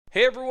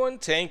Hey everyone,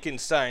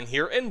 Tankenstein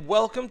here, and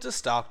welcome to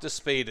Stock to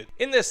Spaded.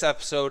 In this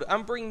episode,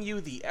 I'm bringing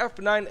you the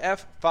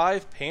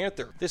F9F-5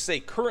 Panther. This is a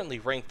currently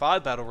ranked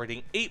 5 battle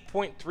rating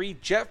 8.3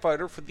 jet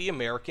fighter for the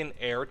American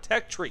Air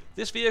Tech Tree.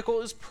 This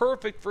vehicle is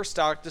perfect for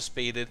Stock to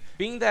Spaded,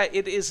 being that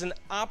it is an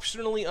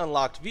optionally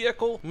unlocked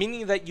vehicle,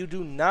 meaning that you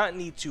do not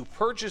need to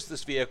purchase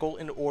this vehicle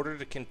in order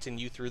to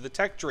continue through the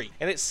tech tree.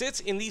 And it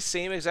sits in the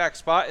same exact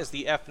spot as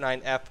the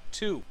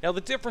F9F-2. Now the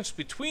difference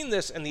between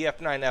this and the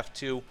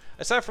F9F-2,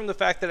 aside from the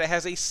fact that it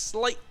has a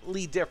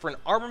slightly different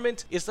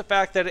armament, is the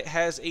fact that it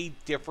has a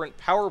different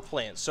power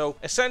plant. So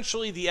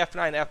essentially the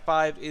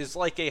F9F-5 is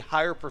like a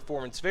higher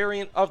performance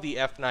variant of the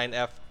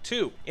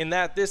F9F-2, in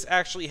that this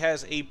actually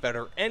has a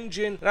better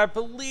engine and I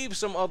believe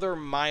some other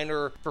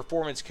minor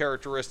performance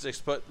characteristics,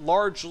 but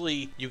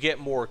largely you get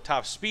more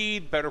top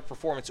speed, better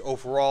performance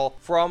overall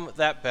from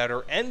that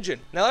better engine.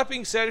 Now that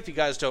being said, if you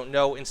guys don't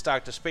know, in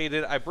Stock to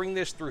Spaded I bring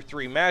this through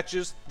 3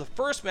 matches, the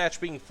first match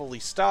being fully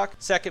stock,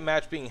 second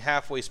match being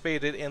halfway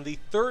spaded, and the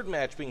third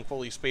match being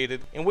fully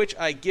spaded, in which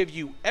I give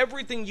you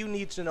everything you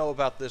need to know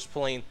about this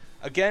plane.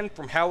 Again,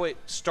 from how it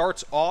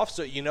starts off,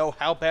 so you know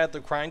how bad the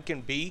grind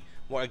can be,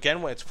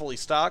 again, when it's fully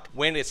stock,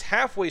 when it's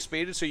halfway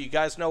spaded, so you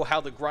guys know how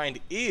the grind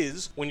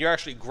is when you're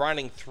actually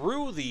grinding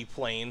through the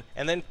plane,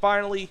 and then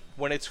finally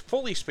when it's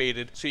fully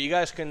spaded, so you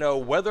guys can know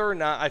whether or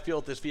not I feel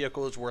that this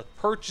vehicle is worth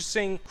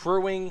purchasing,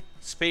 crewing,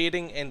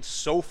 spading, and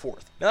so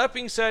forth. Now that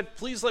being said,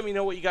 please let me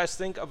know what you guys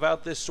think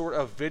about this sort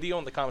of video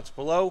in the comments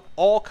below.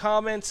 All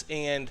comments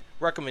and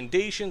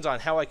recommendations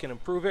on how I can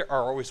improve it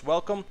are always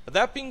welcome. But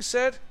that being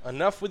said,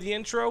 enough with the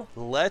intro,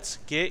 let's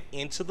get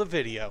into the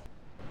video.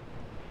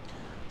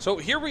 So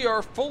here we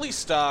are, fully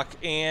stock,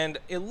 and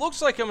it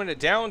looks like I'm in a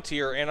down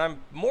tier, and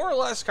I'm more or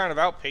less kind of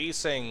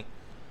outpacing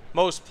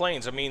most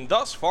planes. I mean,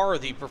 thus far,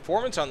 the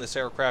performance on this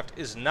aircraft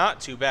is not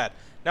too bad.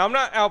 Now, I'm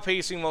not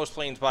outpacing most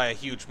planes by a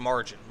huge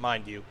margin,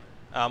 mind you.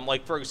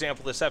 Like, for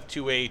example, this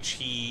F2H,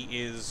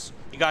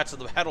 he got to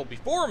the pedal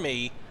before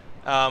me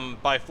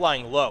by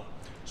flying low.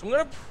 So I'm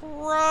going to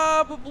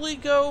probably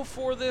go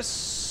for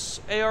this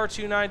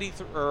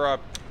AR-290, or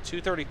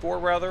 234,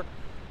 rather.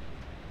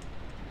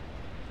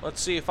 Let's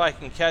see if I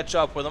can catch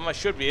up with them. I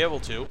should be able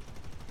to.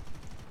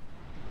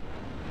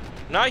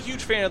 Not a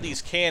huge fan of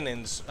these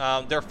cannons.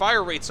 Their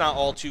fire rate's not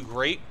all too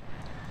great.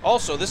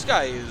 Also, this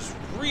guy is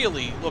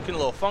really looking a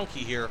little funky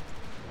here.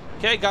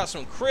 Okay, got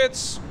some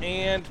crits,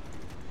 and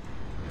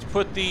let's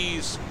put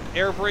these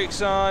air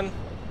brakes on.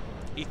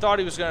 He thought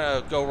he was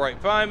going to go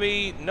right by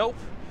me. Nope.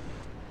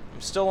 I'm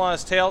still on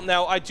his tail.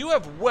 Now, I do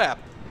have WEP.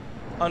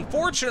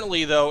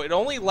 Unfortunately, though, it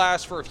only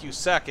lasts for a few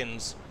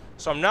seconds.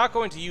 So I'm not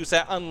going to use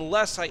that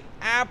unless I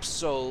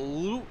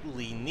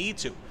absolutely need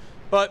to.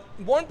 But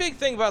one big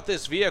thing about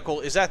this vehicle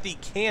is that the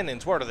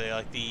cannons, what are they,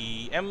 like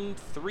the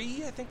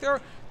M3, I think they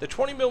are? The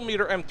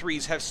 20mm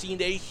M3s have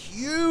seen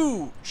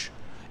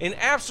an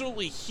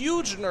absolutely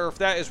huge nerf.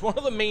 That is one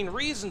of the main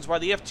reasons why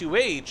the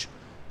F2H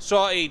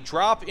saw a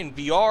drop in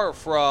VR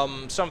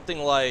from something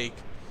like,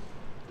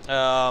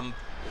 what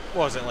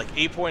was it, like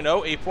 8.0,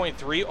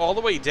 8.3, all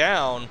the way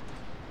down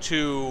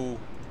to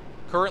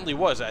currently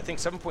I think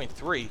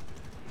 7.3.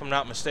 If I'm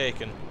not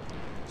mistaken.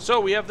 So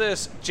we have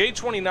this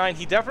J29.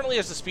 He definitely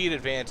has the speed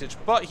advantage,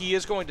 but he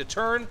is going to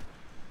turn.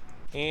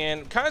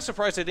 And kind of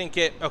surprised I didn't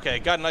get... Okay,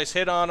 got a nice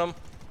hit on him.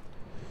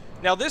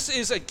 Now this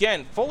is,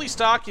 again, fully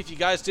stock if you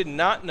guys did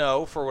not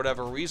know for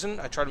whatever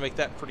reason. I try to make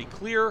that pretty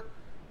clear.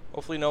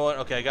 Hopefully no one...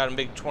 Okay, I got a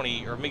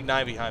MiG-20 or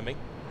MiG-9 behind me.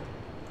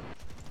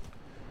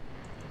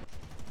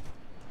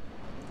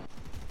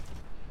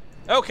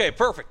 Okay,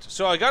 perfect.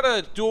 So I got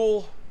a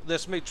duel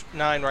this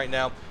MiG-9 right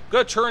now. I'm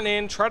going to turn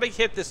in, try to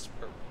hit this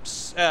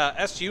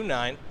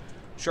SU-9.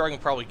 Sure, I can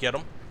probably get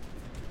him.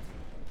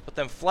 Put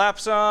them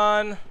flaps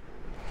on.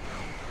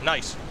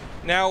 Nice.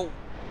 Now,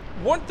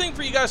 one thing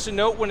for you guys to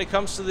note when it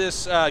comes to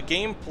this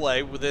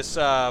gameplay with this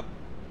Stock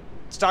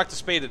to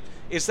Spaded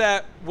is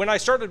that when I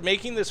started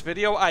making this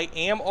video, I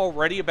am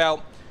already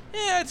about,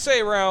 I'd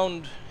say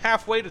around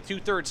halfway to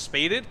 2/3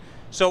 spaded.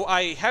 So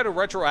I had to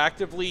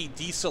retroactively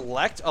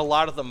deselect a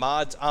lot of the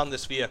mods on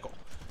this vehicle,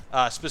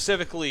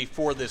 specifically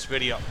for this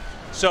video.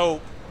 So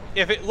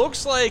if it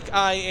looks like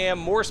I am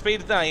more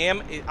spaded than I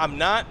am, I'm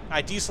not.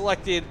 I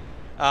deselected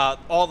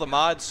all the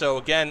mods, so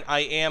again,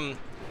 I am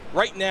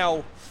right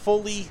now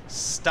fully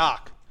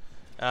stock.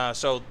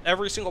 So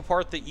every single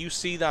part that you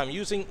see that I'm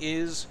using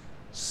is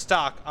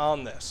stock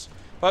on this.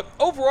 But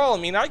overall, I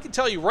mean, I can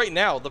tell you right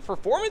now, the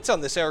performance on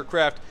this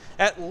aircraft,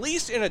 at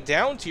least in a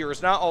down tier,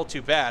 is not all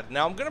too bad.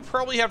 Now, I'm going to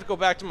probably have to go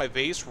back to my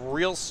base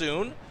real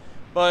soon,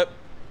 but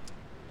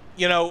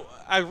you know,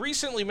 I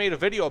recently made a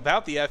video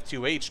about the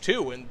F2H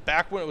too, and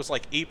back when it was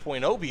like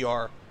 8.0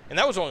 BR, and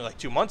that was only like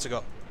 2 months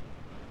ago.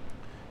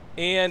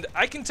 And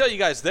I can tell you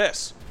guys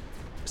this.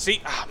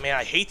 See, man,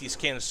 I hate these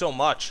cannons so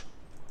much.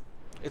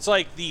 It's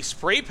like the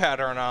spray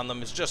pattern on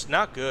them is just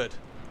not good.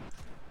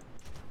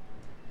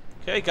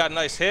 Okay, got a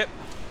nice hit.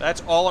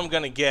 That's all I'm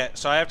going to get.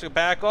 So I have to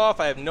back off.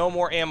 I have no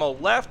more ammo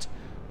left.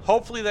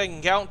 Hopefully that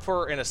can count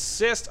for an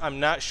assist. I'm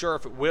not sure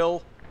if it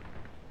will.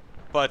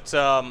 But,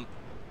 okay,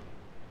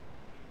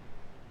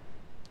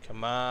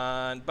 Come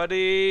on,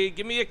 buddy.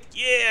 Give me a...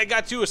 Yeah, I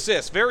got 2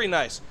 assists. Very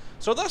nice.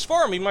 So thus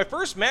far, I mean, my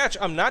first match,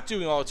 I'm not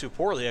doing all too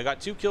poorly. I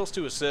got 2 kills,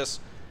 2 assists.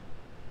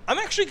 I'm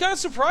actually kind of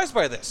surprised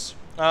by this.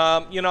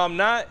 You know, I'm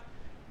not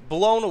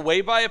blown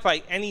away by it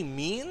by any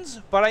means,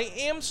 but I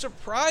am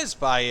surprised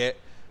by it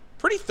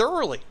pretty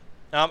thoroughly.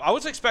 I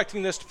was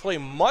expecting this to play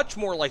much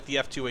more like the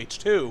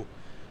F2H2,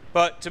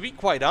 but to be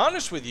quite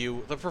honest with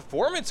you, the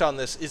performance on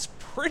this is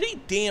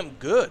pretty damn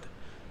good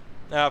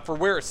for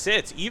where it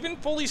sits, even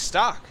fully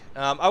stock.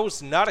 I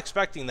was not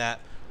expecting that.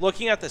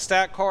 Looking at the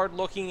stat card,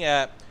 looking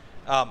at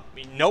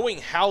knowing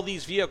how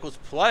these vehicles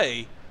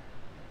play,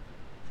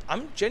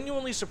 I'm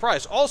genuinely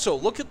surprised. Also,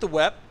 look at the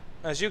WEP.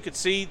 As you can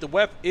see, the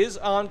WEP is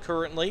on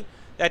currently.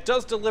 That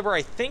does deliver,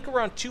 I think,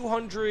 around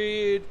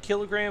 200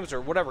 kilograms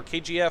or whatever,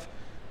 kgf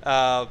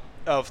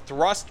of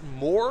thrust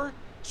more.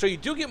 So you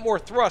do get more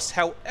thrust.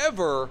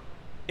 However,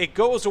 it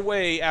goes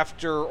away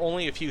after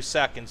only a few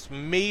seconds,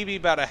 maybe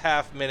about a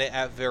half minute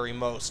at very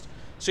most.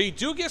 So you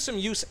do get some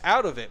use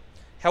out of it.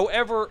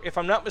 However, if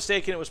I'm not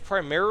mistaken, it was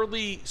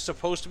primarily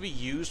supposed to be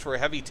used for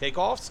heavy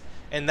takeoffs,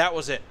 and that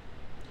was it.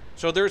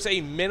 So there's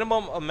a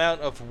minimum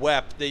amount of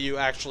WEP that you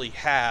actually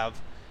have,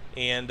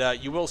 and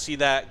you will see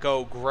that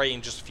go gray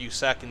in just a few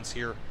seconds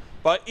here.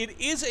 But it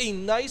is a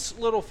nice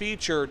little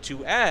feature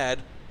to add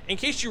in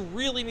case you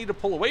really need to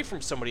pull away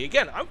from somebody.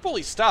 Again, I'm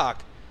fully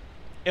stock,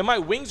 and my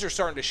wings are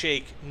starting to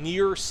shake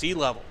near sea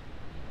level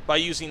by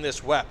using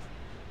this WEP.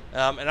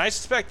 And I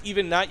suspect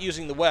even not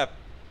using the WEP,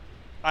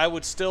 I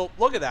would still,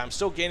 look at that, I'm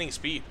still gaining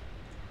speed.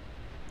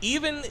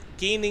 Even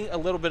gaining a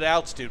little bit of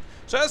altitude.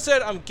 So as I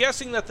said, I'm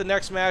guessing that the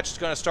next match is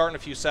going to start in a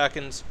few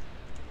seconds.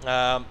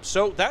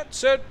 So that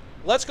said,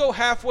 let's go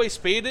halfway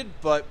spaded,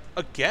 but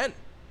again,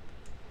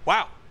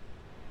 wow.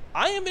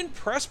 I am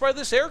impressed by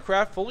this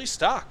aircraft fully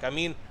stock. I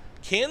mean,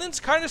 cannons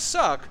kind of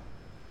suck,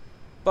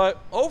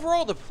 but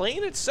overall, the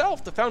plane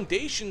itself, the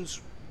foundations,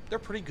 they're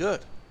pretty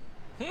good.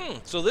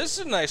 So this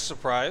is a nice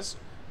surprise.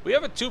 We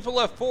have a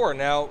Tuple F4.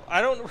 Now, I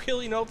don't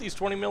really know if these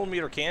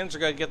 20mm cannons are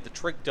going to get the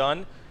trick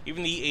done.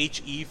 Even the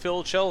HE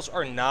filled shells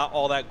are not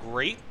all that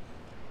great.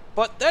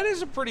 But that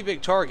is a pretty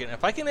big target.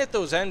 If I can hit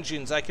those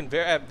engines, I can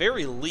at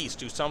very least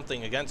do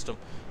something against them.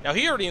 Now,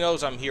 he already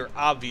knows I'm here,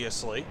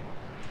 obviously.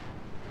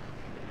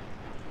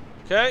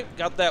 Okay,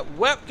 got that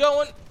WEP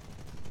going.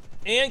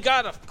 And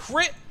got a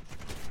crit.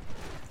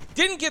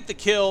 Didn't get the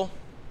kill.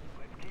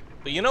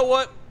 But you know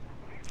what?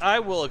 I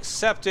will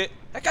accept it.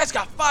 That guy's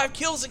got 5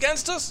 kills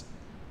against us.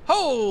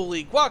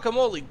 Holy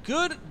guacamole.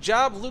 Good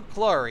job, Luke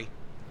Clary.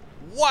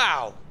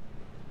 Wow.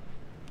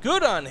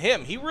 Good on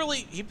him. He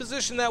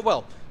positioned that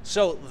well.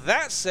 So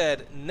that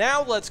said,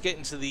 now let's get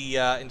into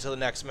the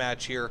next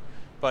match here.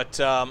 But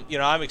you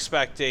know, I'm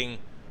expecting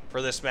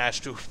for this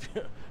match to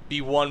be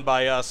won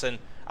by us, and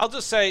I'll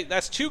just say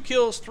that's 2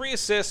 kills, 3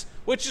 assists,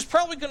 which is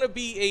probably going to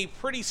be a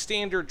pretty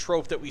standard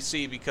trope that we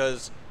see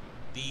because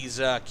these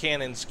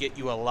cannons get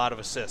you a lot of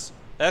assists.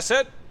 That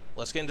said,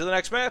 let's get into the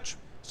next match.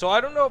 So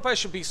I don't know if I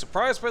should be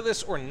surprised by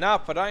this or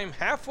not, but I am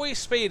halfway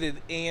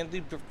spaded, and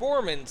the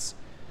performance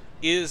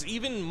is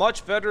even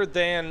much better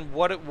than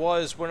what it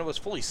was when it was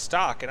fully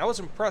stock, and I was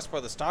impressed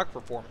by the stock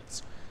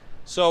performance.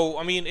 So,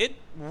 I mean, it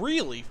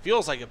really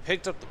feels like it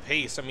picked up the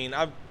pace. I mean,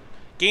 I'm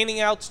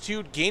gaining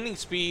altitude, gaining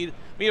speed.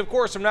 I mean, of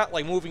course, I'm not,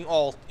 like, moving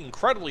all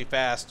incredibly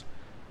fast,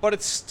 but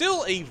it's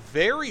still a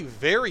very,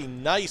 very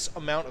nice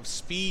amount of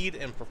speed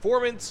and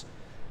performance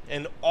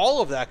and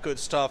all of that good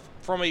stuff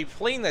from a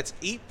plane that's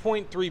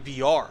 8.3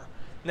 BR.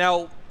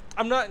 Now,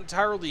 I'm not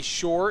entirely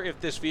sure if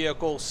this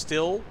vehicle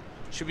still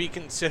should be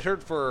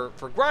considered for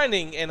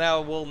grinding, and I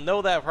will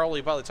know that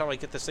probably by the time I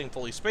get this thing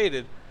fully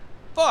spaded,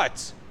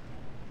 but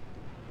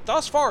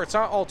thus far it's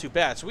not all too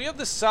bad. So we have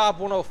the Saab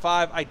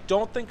 105. I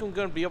don't think I'm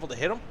going to be able to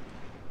hit him.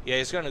 Yeah,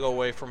 he's going to go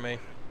away from me.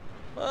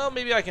 Well,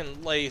 maybe I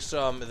can lay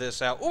some of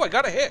this out. Oh, I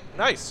got a hit.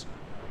 Nice.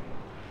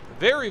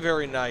 Very,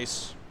 very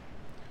nice.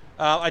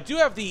 I do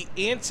have the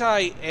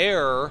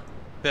anti-air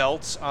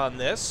belts on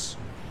this.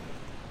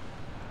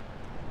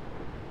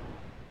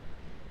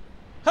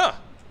 Huh.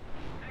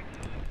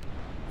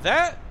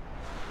 That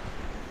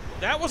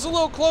was a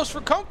little close for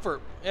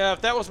comfort.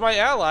 If that was my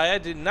ally, I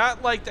did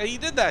not like that he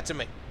did that to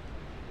me.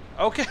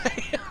 Okay.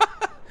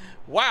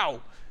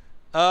 Wow.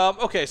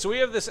 Okay, so we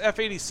have this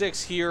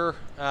F-86 here.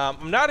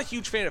 I'm not a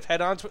huge fan of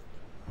head-ons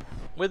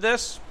with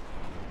this.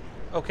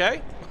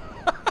 Okay.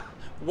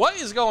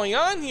 What is going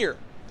on here?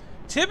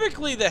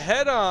 Typically, the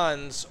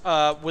head-ons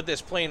with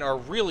this plane are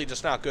really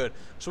just not good.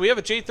 So we have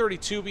a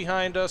J-32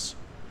 behind us.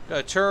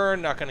 Gonna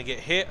turn, not gonna get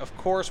hit, of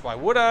course. Why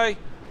would I?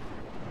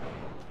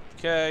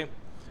 Okay.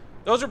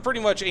 Those are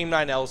pretty much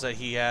AIM-9Ls that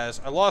he has.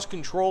 I lost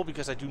control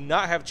because I do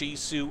not have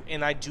J-suit,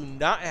 and I do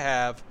not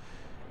have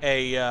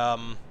a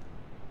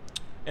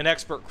an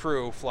expert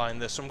crew flying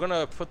this. So I'm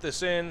gonna put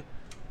this in,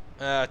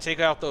 take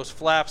out those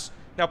flaps.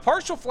 Now,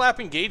 partial flap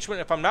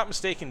engagement, if I'm not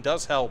mistaken,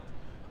 does help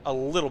a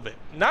little bit.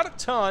 Not a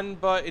ton,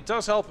 but it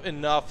does help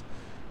enough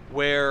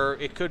where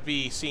it could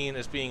be seen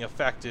as being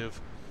effective.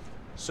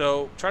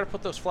 So try to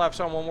put those flaps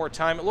on one more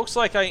time. It looks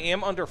like I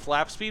am under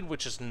flap speed,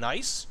 which is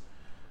nice.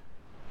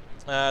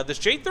 This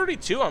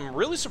J32, I'm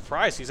really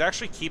surprised he's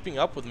actually keeping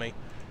up with me.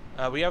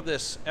 We have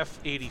this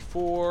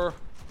F84.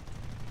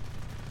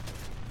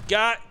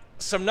 Got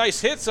some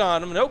nice hits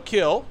on him, no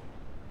kill.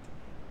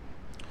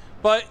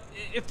 But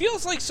it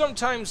feels like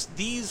sometimes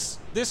this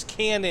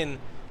cannon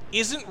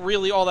isn't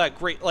really all that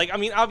great. Like, I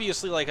mean,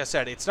 obviously, like I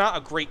said, it's not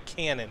a great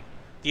cannon,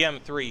 the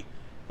M3.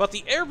 But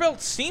the air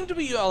belts seem to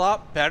be a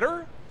lot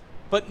better,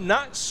 but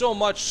not so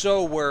much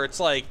so where it's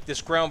like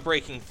this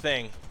groundbreaking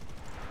thing.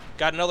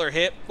 Got another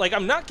hit. Like,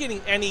 I'm not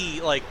getting any,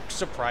 like,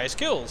 surprise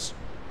kills,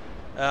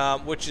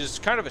 which is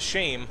kind of a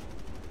shame.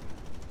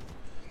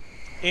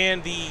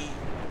 And the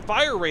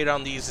fire rate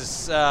on these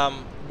is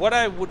what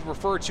I would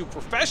refer to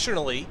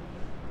professionally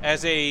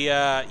as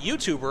a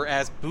YouTuber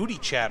as booty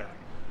chatter.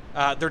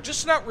 They're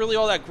just not really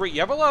all that great. You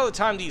have a lot of the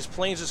time these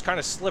planes just kind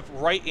of slip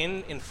right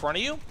in front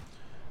of you,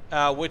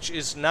 which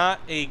is not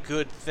a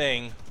good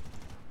thing.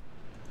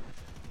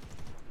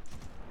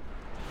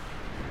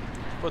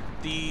 Put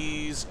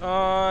these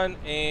on,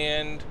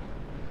 and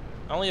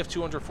I only have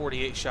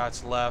 248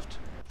 shots left.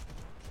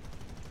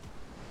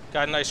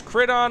 Got a nice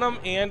crit on them,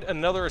 and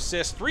another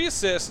assist. 3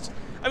 assists.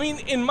 I mean,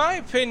 in my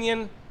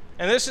opinion,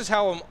 and this is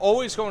how I'm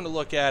always going to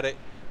look at it,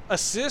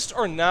 assists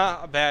are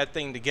not a bad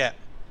thing to get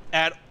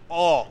at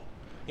all.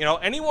 You know,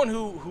 anyone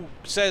who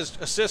says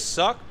assists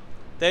suck,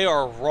 they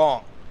are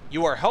wrong.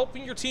 You are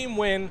helping your team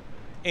win,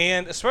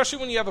 and especially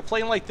when you have a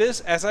plane like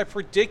this, as I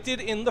predicted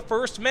in the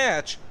first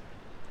match,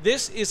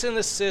 this is an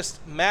assist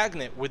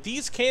magnet. With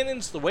these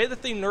cannons, the way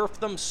that they nerf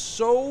them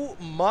so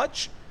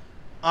much,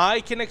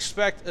 I can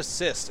expect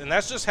assists, and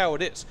that's just how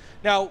it is.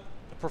 Now,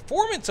 the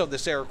performance of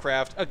this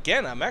aircraft,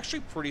 again, I'm actually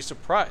pretty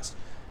surprised.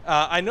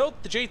 I know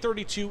the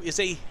J32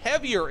 is a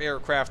heavier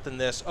aircraft than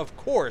this, of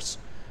course,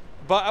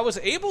 but I was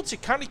able to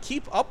kind of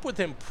keep up with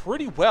him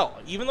pretty well.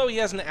 Even though he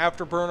has an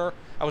afterburner,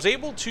 I was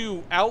able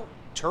to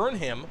out-turn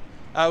him.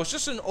 It was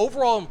just an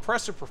overall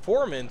impressive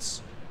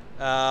performance.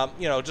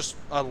 You know, just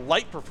a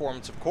light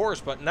performance, of course,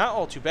 but not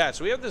all too bad.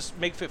 So we have this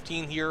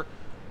MiG-15 here.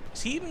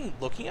 Is he even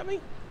looking at me?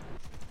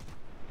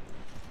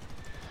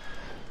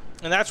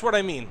 And that's what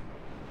I mean.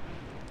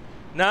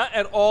 Not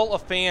at all a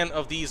fan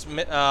of these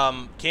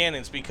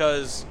cannons,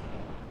 because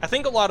I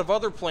think a lot of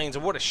other planes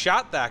would have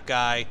shot that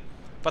guy,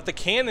 but the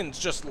cannons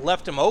just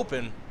left him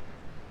open.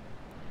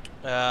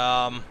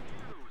 And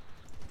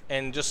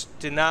just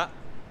did not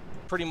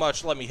pretty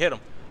much let me hit him.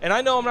 And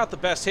I know I'm not the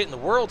best hit in the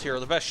world here, or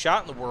the best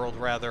shot in the world,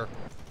 rather.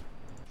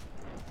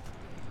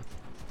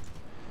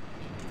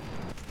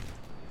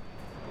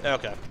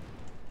 Okay.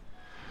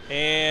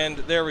 And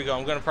there we go.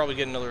 I'm going to probably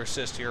get another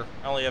assist here.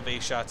 I only have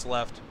 8 shots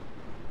left.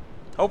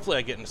 Hopefully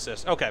I get an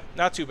assist. Okay,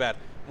 not too bad.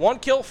 1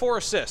 kill, 4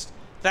 assists.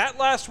 That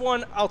last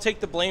one, I'll take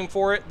the blame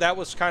for it. That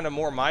was kind of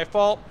more my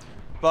fault.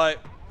 But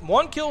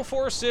 1 kill,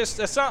 4 assists,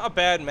 that's not a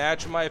bad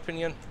match in my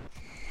opinion.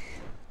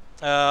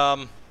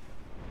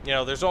 You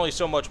know, there's only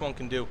so much one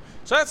can do.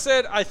 So that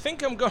said, I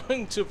think I'm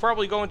going to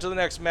probably go into the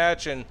next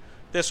match, and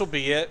this will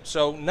be it.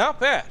 So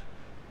not bad.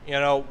 You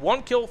know,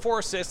 1 kill, 4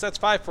 assists, that's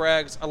 5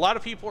 frags. A lot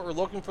of people are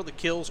looking for the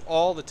kills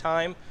all the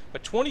time.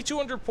 But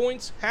 2,200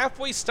 points,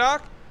 halfway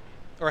stock,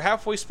 or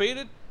halfway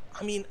spaded,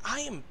 I mean, I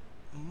am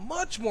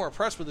much more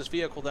impressed with this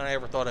vehicle than I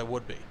ever thought I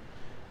would be.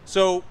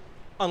 So,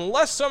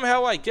 unless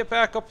somehow I get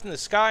back up in the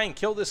sky and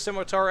kill this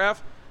Scimitar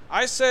F,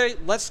 I say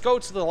let's go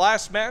to the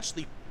last match,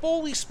 the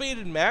fully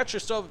spaded match. I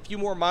still have a few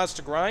more mods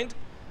to grind.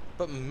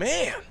 But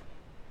man,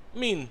 I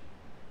mean,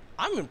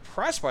 I'm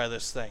impressed by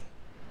this thing.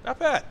 Not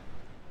bad.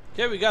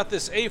 Okay, we got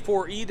this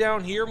A4E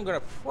down here. I'm going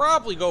to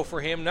probably go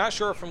for him. Not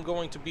sure if I'm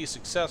going to be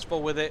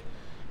successful with it.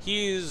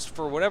 He's,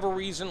 for whatever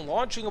reason,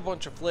 launching a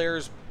bunch of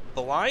flares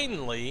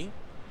blindly.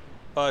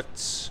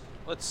 But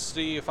let's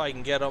see if I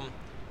can get him.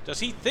 Does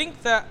he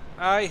think that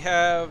I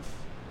have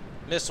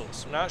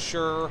missiles? I'm not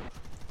sure.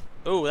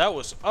 Oh, that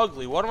was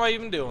ugly. What am I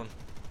even doing?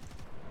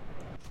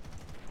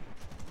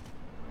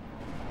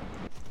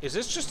 Is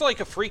this just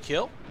like a free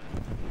kill?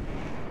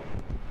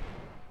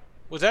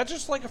 Was that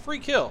just like a free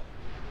kill?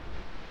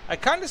 I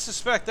kind of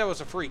suspect that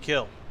was a free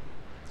kill.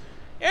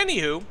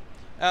 Anywho,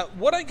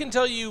 what I can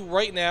tell you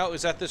right now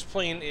is that this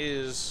plane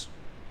is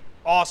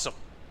awesome.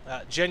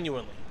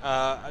 Genuinely.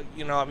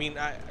 You know, I mean,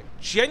 I'm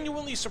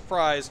genuinely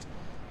surprised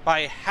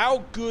by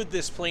how good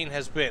this plane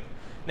has been.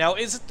 Now,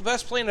 is it the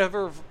best plane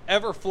I've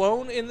ever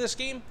flown in this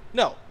game?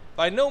 No.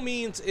 By no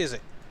means is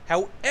it.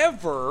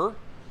 However,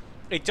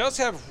 it does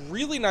have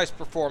really nice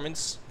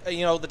performance.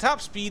 You know, the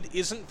top speed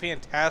isn't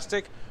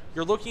fantastic.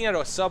 You're looking at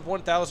a sub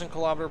 1,000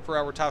 kilometer per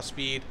hour top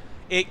speed.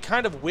 It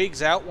kind of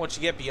wigs out once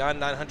you get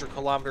beyond 900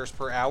 kilometers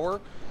per hour.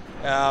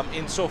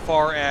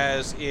 Insofar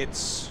as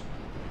it's...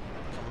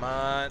 Come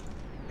on.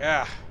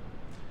 Yeah.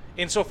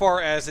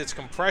 Insofar as its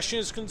compression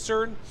is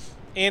concerned.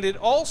 And it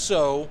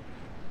also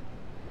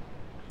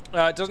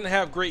doesn't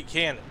have great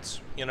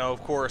cannons. You know,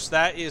 of course,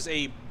 that is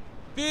a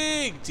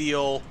big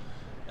deal.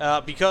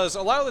 Because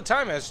a lot of the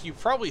time, as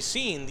you've probably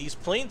seen, these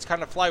planes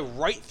kind of fly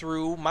right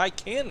through my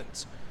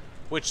cannons,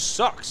 which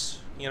sucks,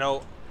 you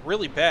know,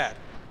 really bad.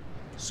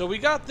 So we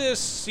got this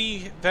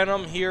Sea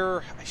Venom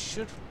here. I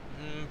should,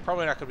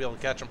 probably not going to be able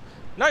to catch him.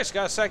 Nice,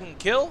 got a second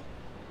kill.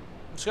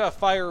 Just gotta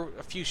fire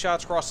a few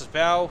shots across his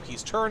bow.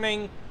 He's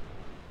turning.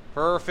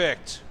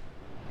 Perfect.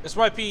 This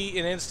might be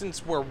an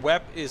instance where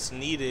WEP is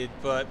needed,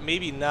 but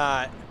maybe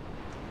not.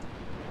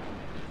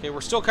 Okay,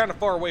 we're still kind of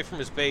far away from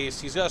his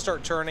base. He's gotta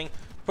start turning,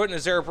 putting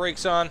his air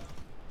brakes on.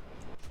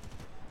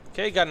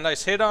 Okay, got a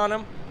nice hit on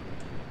him.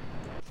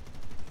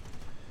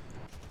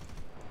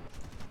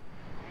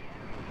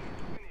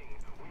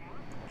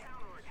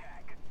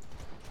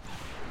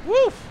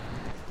 Woof!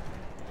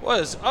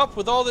 What is up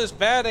with all this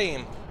bad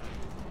aim?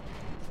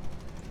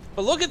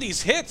 But look at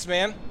these hits,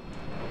 man.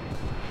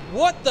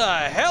 What the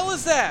hell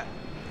is that?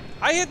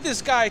 I hit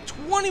this guy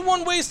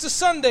 21 ways to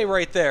Sunday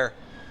right there.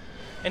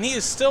 And he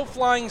is still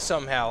flying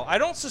somehow. I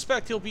don't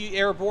suspect he'll be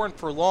airborne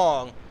for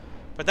long,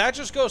 but that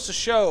just goes to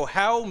show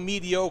how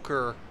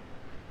mediocre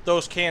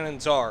those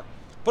cannons are.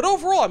 But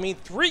overall, I mean,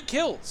 3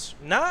 kills.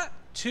 Not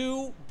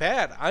too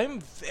bad.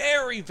 I'm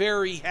very,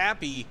 very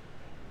happy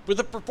with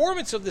the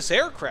performance of this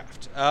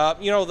aircraft.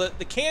 You know,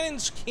 the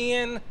cannons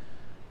can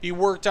be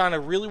worked on. I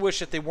really wish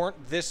that they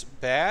weren't this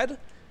bad.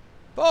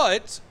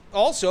 But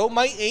also,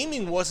 my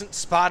aiming wasn't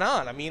spot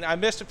on. I mean, I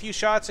missed a few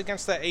shots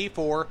against that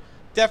A4.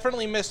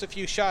 Definitely missed a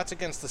few shots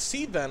against the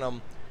Sea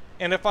Venom.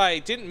 And if I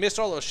didn't miss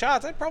all those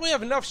shots, I'd probably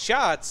have enough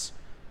shots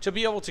to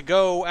be able to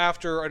go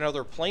after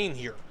another plane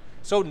here.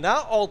 So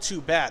not all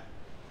too bad.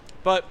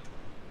 But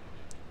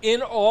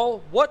in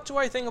all, what do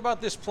I think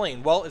about this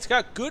plane? Well, it's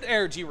got good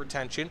energy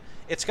retention.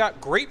 It's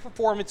got great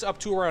performance up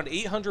to around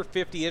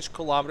 850-ish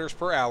kilometers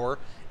per hour.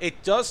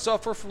 It does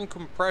suffer from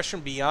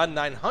compression beyond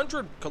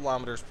 900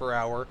 kilometers per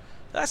hour.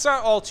 That's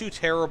not all too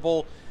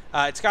terrible.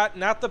 It's got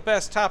not the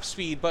best top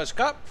speed, but it's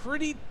got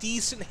pretty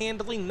decent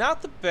handling.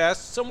 Not the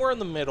best, somewhere in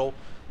the middle.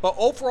 But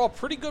overall,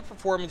 pretty good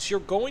performance. You're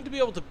going to be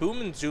able to boom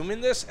and zoom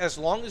in this as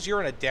long as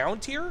you're in a down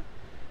tier.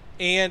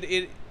 And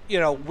it, you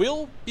know,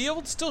 will be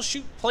able to still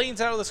shoot planes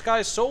out of the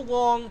sky so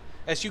long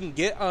as you can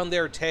get on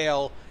their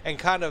tail and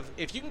kind of,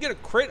 if you can get a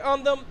crit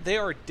on them, they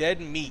are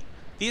dead meat.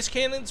 These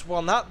cannons,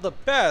 while not the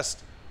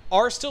best,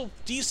 are still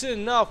decent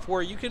enough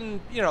where you can,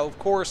 you know, of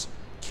course,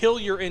 kill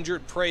your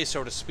injured prey,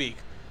 so to speak.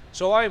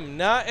 So I'm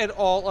not at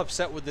all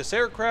upset with this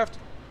aircraft.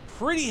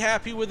 Pretty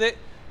happy with it.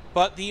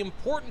 But the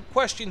important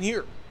question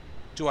here,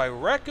 do I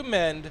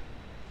recommend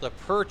the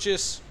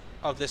purchase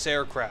of this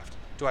aircraft?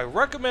 Do I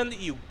recommend that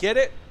you get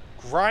it,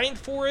 grind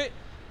for it,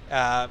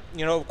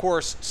 you know, of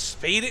course,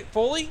 spade it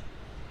fully?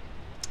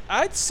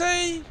 I'd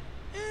say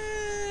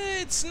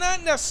it's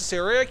not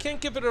necessary. I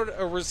can't give it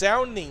a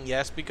resounding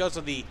yes because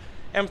of the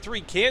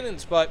M3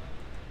 cannons, but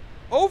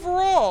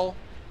overall,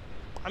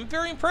 I'm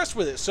very impressed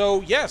with it.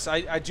 So yes,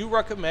 I do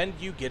recommend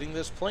you getting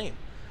this plane.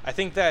 I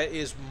think that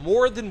is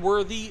more than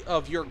worthy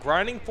of your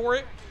grinding for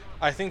it.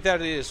 I think that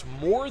it is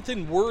more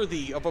than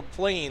worthy of a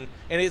plane,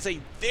 and it's a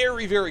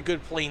very, very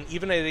good plane,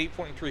 even at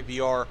 8.3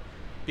 VR,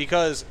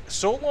 because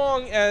so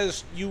long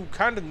as you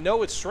kind of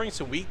know its strengths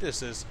and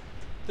weaknesses,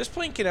 this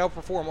plane can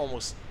outperform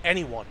almost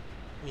anyone.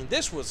 I mean,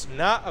 this was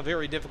not a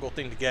very difficult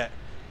thing to get.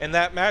 In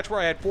that match where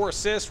I had 4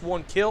 assists,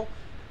 1 kill,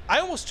 I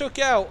almost took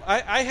out,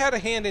 I had a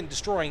hand in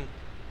destroying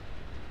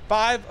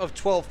 5 of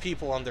 12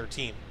 people on their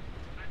team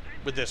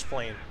with this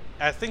plane.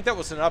 I think that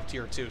was an up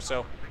tier too,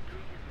 so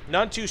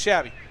none too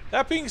shabby.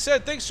 That being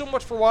said, thanks so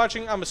much for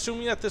watching. I'm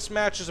assuming that this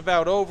match is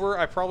about over.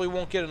 I probably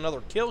won't get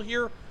another kill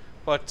here,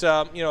 but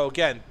you know,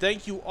 again,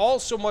 thank you all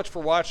so much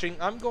for watching.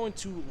 I'm going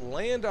to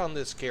land on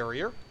this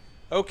carrier.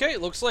 Okay,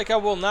 looks like I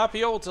will not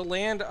be able to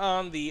land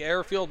on the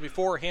airfield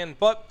beforehand,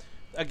 but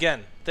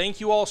again, thank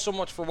you all so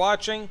much for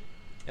watching,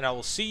 and I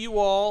will see you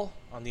all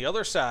on the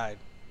other side.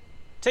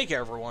 Take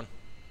care, everyone.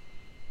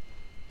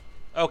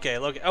 Okay,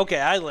 look, okay,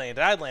 I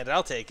landed,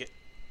 I'll take it.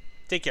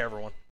 Take care, everyone.